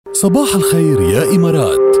صباح الخير يا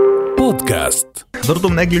إمارات بودكاست. حضرتوا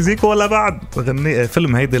من أجل زيكو ولا بعد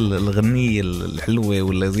فيلم هيدي الغنية الحلوة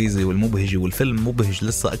واللذيذة والمبهجة، والفيلم مبهج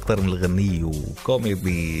لسه أكتر من الغنية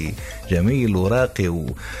وكوميدي جميل وراقي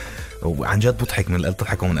وعن جد بضحك من القلب،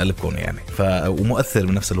 تضحكوا من قلبكم يعني. ومؤثر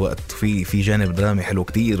بنفس الوقت، في جانب درامي حلو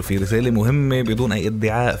كتير، في رسالة مهمة بدون أي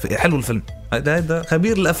ادعاء. حلو الفيلم هذا.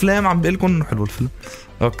 خبير الأفلام عم بقول لكم إنه حلو الفيلم،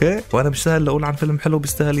 أوكي؟ وأنا بيستاهل أقول عن فيلم حلو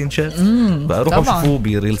بيستاهل ينشاف. بقى روحوا شوفوه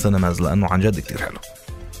بريل سينماز لأنه عن جد كتير حلو.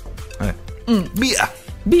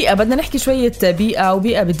 بيئة بدنا نحكي شوية بيئة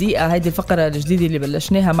وبيئة بدقيقة. هيدي الفقرة الجديدة اللي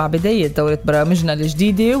بلشناها مع بداية دورة برامجنا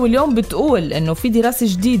الجديدة، واليوم بتقول إنه في دراسة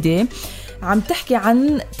جديدة عم تحكي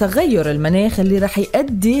عن تغير المناخ اللي رح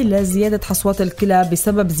يؤدي لزيادة حصوات الكلى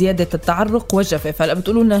بسبب زيادة التعرق والجفاف. هلا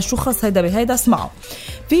بتقولوا لنا شو خص هيدا بهيدا؟ اسمعوا.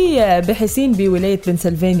 في باحثين بولاية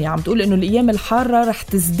بنسلفانيا عم تقول انه الايام الحارة رح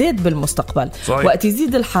تزداد بالمستقبل. صحيح. وقت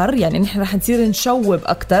يزيد الحر يعني نحن رح نصير نشوب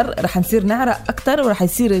اكتر، رح نصير نعرق اكتر، ورح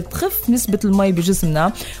يصير تخف نسبة المي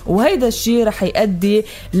بجسمنا، وهيدا الشيء رح يؤدي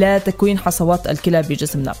لتكوين حصوات الكلى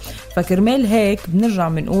بجسمنا. فكرمال هيك بنرجع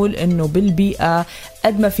بنقول انه بالبيئة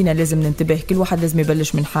قد ما فينا لازم ننتبه، كل واحد لازم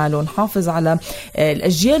يبلش من حاله، نحافظ على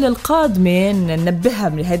الأجيال القادمة، ننبهها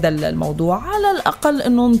من هذا الموضوع، على الأقل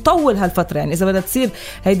إنه نطول هالفترة. يعني إذا بدها تصير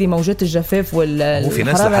هيدي موجات الجفاف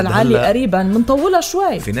والحرارة العالية قريبا منطولها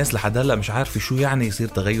شوي. في ناس لحد هلا مش عارفة شو يعني يصير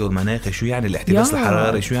تغير مناخي، شو يعني الاحتباس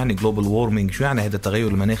الحراري، شو يعني global warming، شو يعني هذا التغير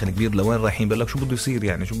المناخي الكبير، لوين رايحين؟ بقول لك شو بده يصير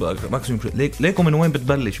يعني، شو ماكسيموم ليكم من وين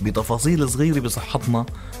بتبلش؟ بتفاصيل صغيرة بصحتنا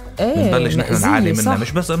بنبلش نحن نعاني منها،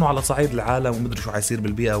 مش بس انه على صعيد العالم ومدري شو حيصير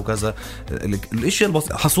بالبيئة وكذا. الاشياء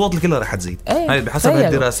الحصوات الكلى رح تزيد. هاي بحسب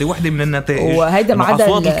الدراسة واحدة من النتائج، وهيدا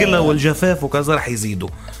حصوات الكلى والجفاف وكذا رح يزيدوا.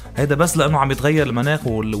 هيدا بس لانه عم يتغير المناخ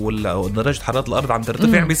ودرجة حرارة الارض عم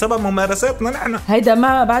ترتفع بسبب ممارساتنا نحن. هيدا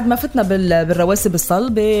ما بعد ما فتنا بالرواسب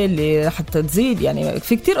الصلبة اللي رح تزيد، يعني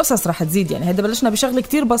في كتير قصص رح تزيد. يعني هيدا بلشنا بشغلة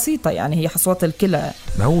كتير بسيطة، يعني هي حصوات الكلى.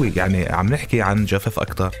 ما هو يعني عم نحكي عن جفاف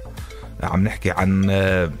اكتر، عم نحكي عن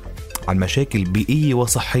مشاكل بيئية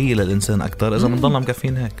وصحية للإنسان أكتر إذا منضلنا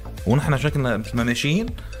مكفين هيك. ونحن شكلنا مثل ما ماشيين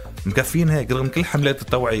مكفين هيك رغم كل حملات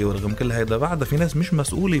التوعية ورغم كل هيدا، بعد في ناس مش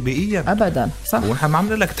مسؤولة بيئيا أبدا. صح. ونحن ما عم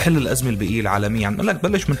نقول لك تحل الأزمة البيئية العالمية، عم نقول لك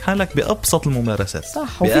بلش من حالك بأبسط الممارسات.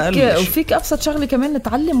 صح. وفيك أبسط شغلة كمان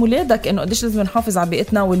تعلم ولادك إنه قديش لازم نحافظ على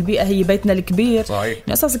بيئتنا، والبيئة هي بيتنا الكبير. صحيح.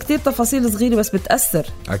 قصص كتير تفاصيل صغيرة بس بتأثر.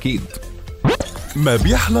 أكيد. ما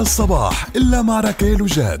بيحلى الصباح إلا مع ركيل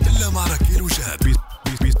وجاد،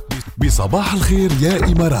 بصباح الخير يا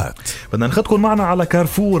إمارات. بدنا ناخدكم معنا على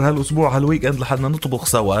كارفور هالأسبوع هالويك اند لحد نطبخ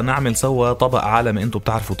سوا، نعمل سوا طبق عالمي انتم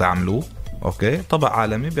بتعرفوا تعملوه. اوكي، طبق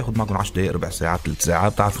عالمي بياخد معكم 10 دقائق، ربع ساعة، 3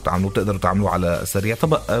 ساعات، بتعرفوا تعملوه، بتقدروا تعملوه على السريع.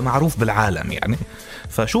 طبق معروف بالعالم يعني.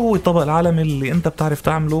 فشو هو الطبق العالمي اللي انت بتعرف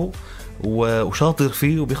تعمله وشاطر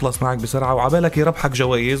فيه وبيخلص معك بسرعة وعبالك يربحك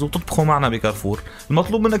جوائز وتطبخوا معنا بكارفور؟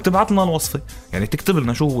 المطلوب منك تبعت لنا الوصفة، يعني تكتب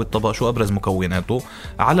لنا شو هو الطبق، شو أبرز مكوناته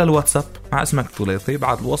على الواتساب مع اسمك الثلاثي.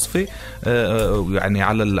 بعد الوصفة يعني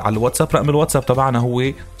على الواتساب. رقم الواتساب تبعنا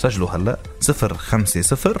هو سجلوا هلأ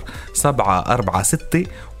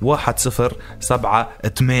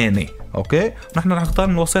 050-746-1078. اوكي، نحن رح نختار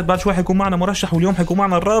من الوصفات. بعد شوي حيكون معنا مرشح، واليوم حيكون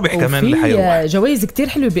معنا الرابح كمان اللي حيروح. جوائز كتير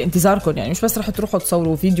حلوه بانتظاركم، يعني مش بس رح تروحوا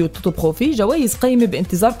تصوروا فيديو تطبخوا فيه، جوائز قيمه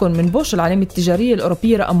بانتظاركم من بوش العلامه التجاريه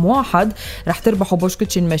الاوروبيه رقم 1. رح تربحوا بوش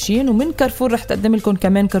كيتشن ماشين، ومن كارفور رح تقدم لكم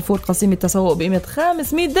كمان كارفور قسيمه تسوق بقيمه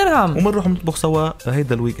 500 درهم، ومنروح نطبخ سوا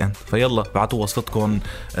هيدا الويكند. فيلا بعتوا وصفتكم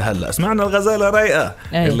هلا. سمعنا الغزاله رايقه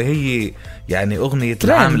اللي هي يعني اغنيه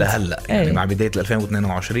العام لهلا، يعني مع بدايه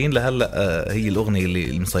 2022 لهلا هي الاغنيه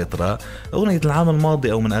اللي مسيطره، اغنيه العام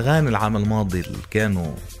الماضي او من اغاني العام الماضي اللي كانوا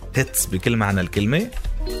هيتس بكل معنى الكلمه.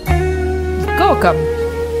 كوكب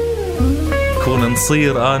كون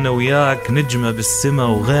نصير انا وياك نجمه بالسما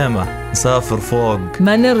وغامه، نسافر فوق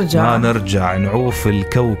ما نرجع نعوف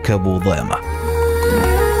الكوكب وضيمه.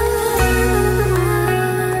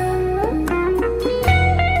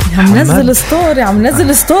 عم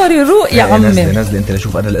نزل ستوري روق يا عمي. نزل انت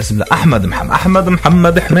لشوف انا الاسم احمد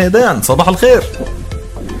محمد حميدان. صباح الخير.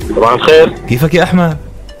 صباح الخير، كيفك يا احمد؟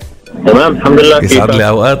 تمام الحمد لله. يسعد لي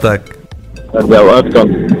اوقاتك. يسعد لي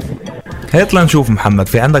اوقاتكم. هات لنشوف محمد،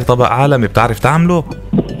 في عندك طبق عالمي بتعرف تعمله؟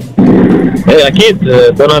 ايه اكيد،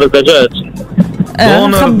 دونر الدجاج.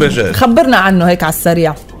 خبرنا عنه هيك على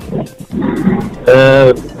السريع.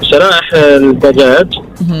 شرائح الدجاج،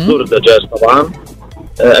 صدور الدجاج طبعا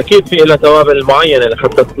اكيد في لها توابل معينه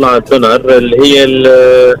لحتى تطلع الدونر، اللي هي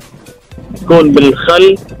تكون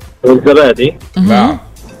بالخل والزبادي. نعم.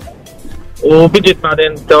 وبيجت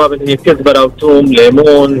بعدين التوابل هي كزبره وثوم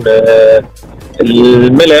ليمون،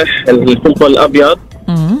 الملح، الفلفل الابيض،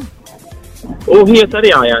 وهي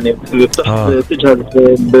سريعة يعني تجهز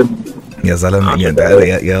يا زلمة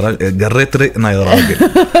يا جريت رقنا يا راجل.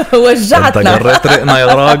 وجعتنا. انت جريت رقنا يا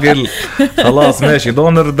راجل. خلاص ماشي.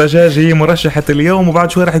 دونر الدجاج هي مرشحة اليوم،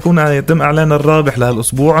 وبعد شوي رح يتم اعلان الرابح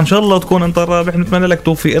لهالاسبوع. ان شاء الله تكون انت الرابح. نتمنى لك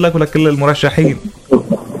توفيق لك ولكل المرشحين.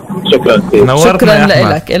 شكرا كثير. شكرا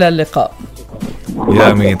لك. الى اللقاء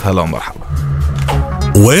يا ميت. هلا ومرحبا.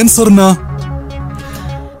 وين صرنا؟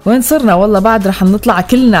 وين صرنا؟ والله بعد رح نطلع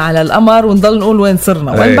كلنا على القمر ونضل نقول وين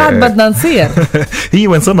صرنا. وين بعد بدنا نصير؟ هي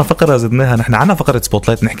وين صرنا فقرة زدناها. نحن عنا فقرة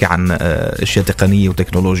سبوتلايت نحكي عن اشياء تقنية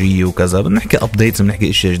وتكنولوجية وكذا، بنحكي ابديتس، بنحكي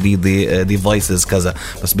اشياء جديدة، ديفايسز كذا.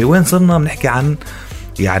 بس بوين صرنا بنحكي عن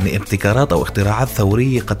يعني ابتكارات او اختراعات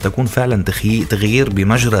ثورية قد تكون فعلا تغيير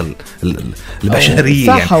بمجرى البشرية.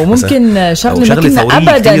 صح يعني وممكن شغلة ما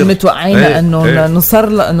كنا ابدا متوقعينها انه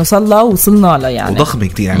نوصلها وصلنا لها يعني. وضخمة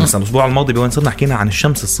كتير. يعني مثلا الاسبوع الماضي بوين صرنا حكينا عن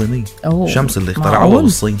الشمس الصينية. الشمس اللي اخترعوها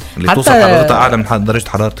بالصين، اللي توصل حرارتها اعلى من درجة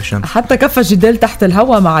حرارة الشمس. حتى كفى جدال تحت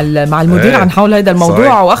الهواء مع المدير عن حول هذا الموضوع.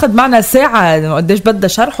 صحيح. واخذ معنا ساعة قديش بدها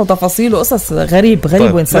شرح وتفاصيل وقصص غريب.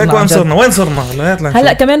 طيب. وين صرنا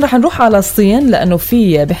هلا كمان رح نروح على الصين، لانه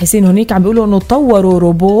في باحثين هناك عم بيقولوا انه طوروا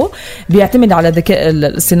روبو بيعتمد على الذكاء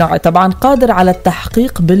الاصطناعي طبعا، قادر على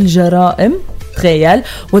التحقيق بالجرائم، تخيل،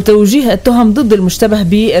 وتوجيه التهم ضد المشتبه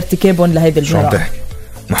بارتكابهم لهذه الجرائم.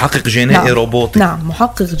 محقق جينائي. نعم. روبوتي. نعم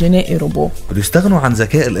محقق جينائي روبو. بده يستغنوا عن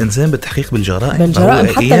ذكاء الانسان بالتحقيق بالجرائم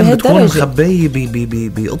حتى لهي بتكون مخبيه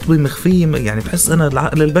بقطبه مخفيه. يعني بحس انا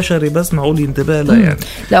العقل البشري بس معقول ينتبه لها يعني.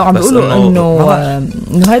 لا عم بيقولوا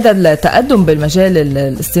انه هذا التقدم بالمجال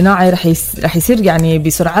الاصطناعي رح يصير يعني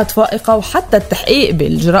بسرعات فائقه، وحتى التحقيق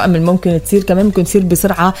بالجرائم اللي ممكن تصير كمان ممكن تصير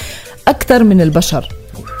بسرعه اكثر من البشر.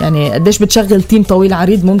 يعني قديش بتشغل تيم طويل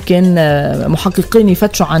عريض، ممكن محققين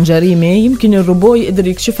يفتشوا عن جريمة يمكن الروبو يقدر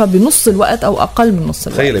يكشفها بنص الوقت أو أقل من نص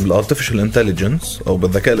الوقت. تخيل بالارتفيشال انتليجنس أو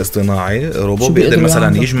بالذكاء الاصطناعي روبو بيقدر مثلا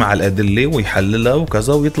عنده يجمع الأدلة ويحللها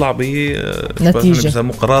وكذا ويطلع بنتيجة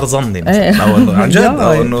بسموه قرار ظني مثلا أو عن جد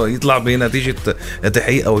أو إنه يطلع بنتيجة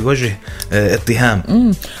تحقيق أو يوجه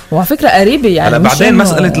اتهام. وعلى فكرة قريبة يعني. بعدين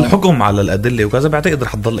مسألة الحكم على الأدلة وكذا بعتقد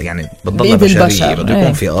رح تضل يعني بتضل بشرية. بده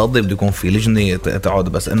يكون في قاضي، بده يكون في لجنة تقعد،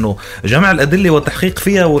 بس انه جمع الادله والتحقيق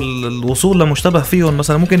فيها والوصول لمشتبه فيهم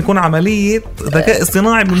مثلا ممكن يكون عمليه ذكاء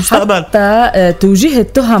اصطناعي بالمستقبل. حتى توجيه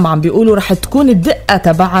التهم عم بيقولوا رح تكون الدقه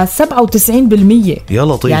تبعها 97%. يا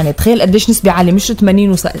لطيف. يعني تخيل قديش نسبه عاليه، مش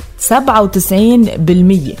 80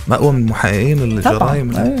 97%. مقوى من محققين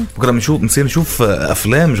الجرائم. بكره بنصير نشوف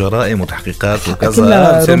افلام جرائم وتحقيقات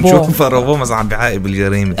وكذا، بنصير نشوف الروبو مثلا عم بيعاقب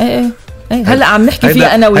الجريمه. هلا عم نحكي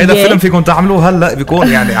فيه انا وياه. هيدا فيلم فيكم تعملوه هلا بيكون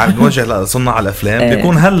يعني عم نوجه لصناع الافلام.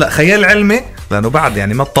 بيكون هلا خيال علمي لانه بعد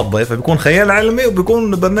يعني ما تطبق، فبيكون خيال علمي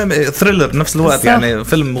وبيكون برنامج ثريلر بنفس الوقت. صح. يعني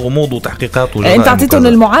فيلم غموض وتحقيقات وجرائم. انت اعطيتهم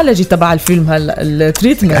المعالجه تبع الفيلم هلا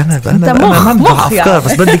التريتمنت. انا مخ افكار يعني.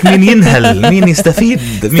 بس بدك مين ينهل مين يستفيد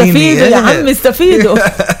مين يا عم استفيدوا.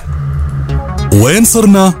 وين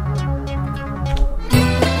صرنا؟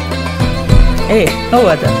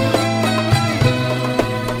 هو ده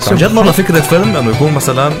عن جد مرة فكرة فيلم انه يكون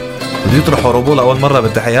مثلا بده يطرحوا روبو لأول مرة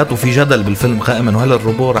بالتحيات، وفي جدل بالفيلم قائم انه هل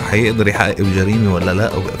الروبو رح يقدر يحقق الجريمة ولا لا.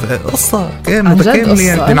 قصة كان متكاملة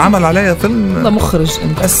يعني بينعمل عليها فيلم. لا مخرج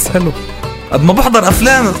انت بس حلو. قد ما بحضر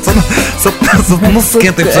افلام صرت نص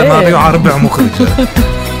كاتب سيناريو على ربع مخرج.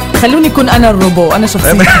 خلوني يكون انا الروبو، انا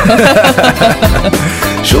شخصيا.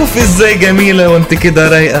 شوف ازاي جميلة وانت كده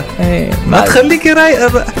رايقة. ما تخليكي رايقة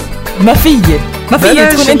بقى. ما فيي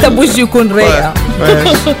تكون انت بوجهي يكون رايقة.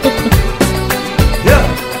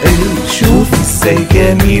 شوف ازاي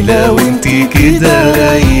جميلة وانتي كده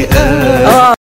رايقة.